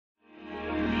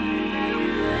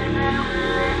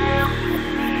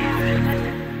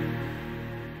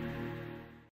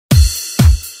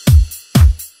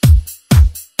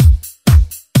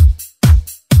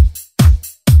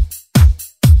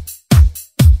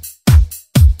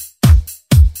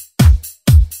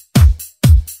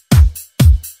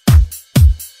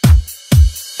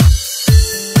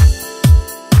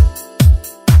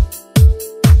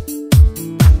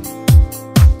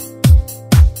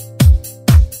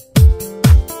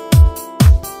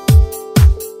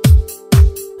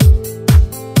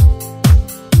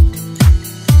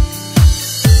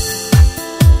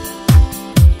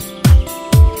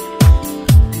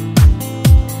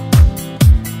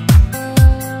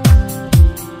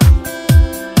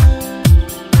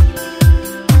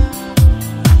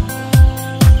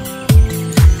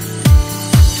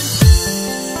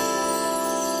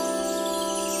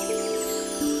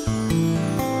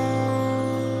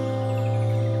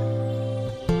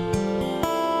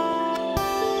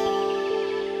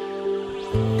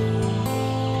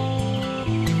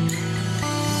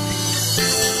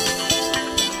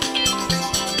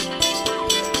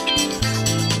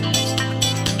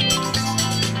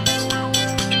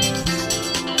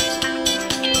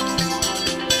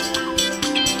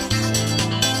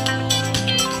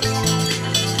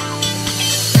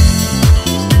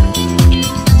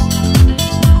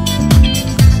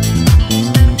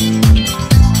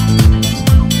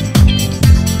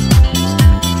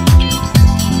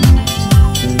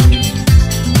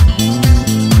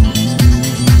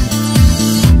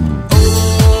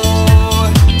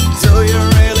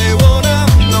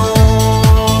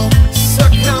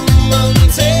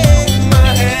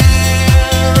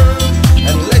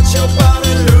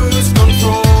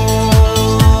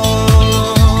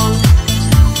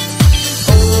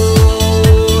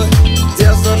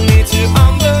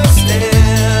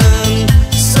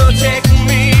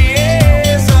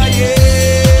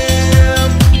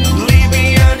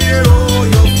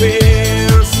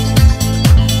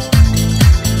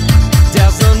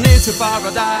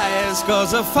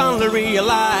'cause I finally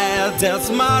realized that's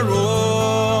my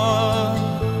role.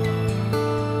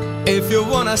 If you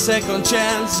want a second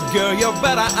chance, girl, you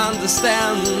better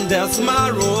understand that's my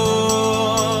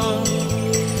role.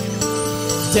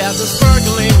 There's a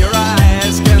sparkle in your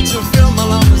eyes, can't you feel my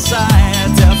love inside?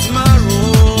 That's my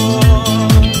rule.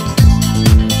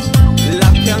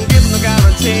 Love can't give no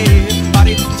guarantee, but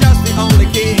it's just the only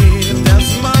key.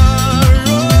 That's my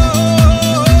rule.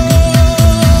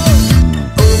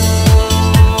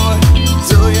 Oh,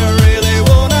 do you really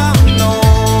wanna know?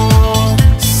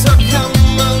 So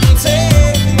come and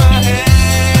take my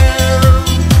hand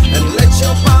and let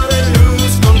your body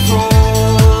lose control.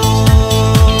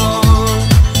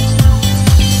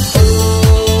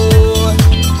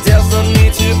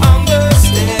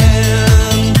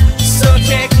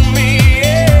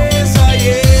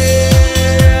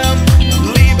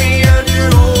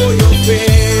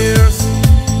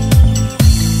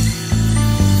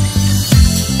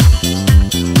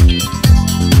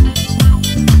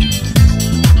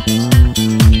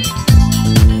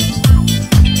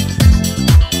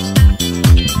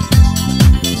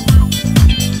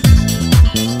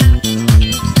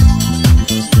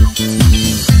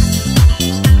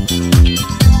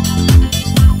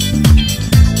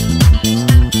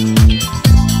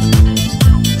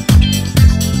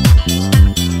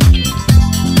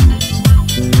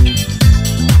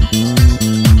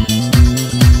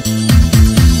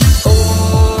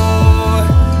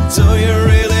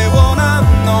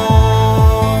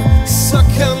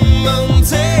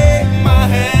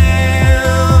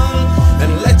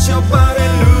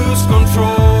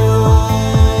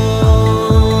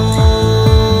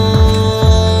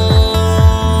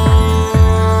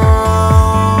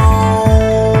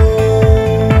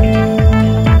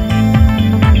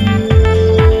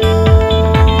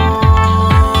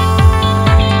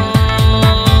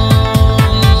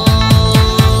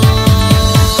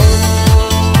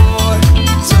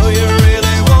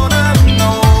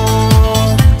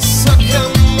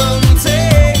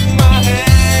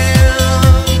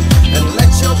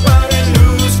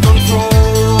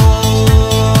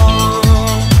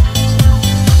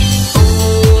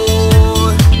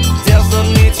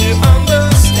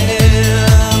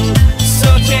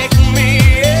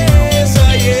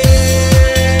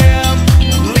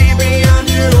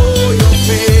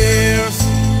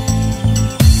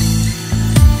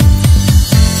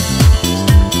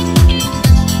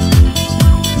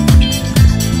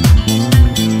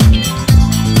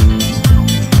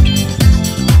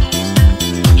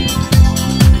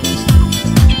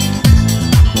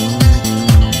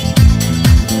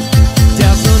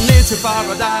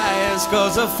 Paradise,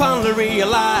 'cause I finally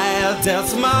realized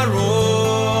that's my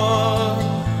rule.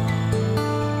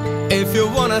 If you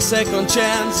want a second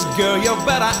chance, girl, you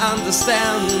better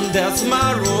understand that's my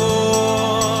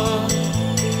rule.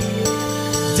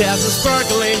 There's a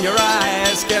sparkle in your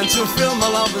eyes, can't you feel my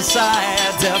love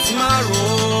inside? That's my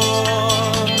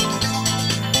rule.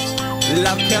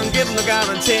 Love can't give no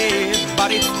guarantee,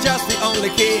 but it's just the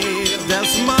only key.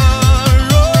 That's my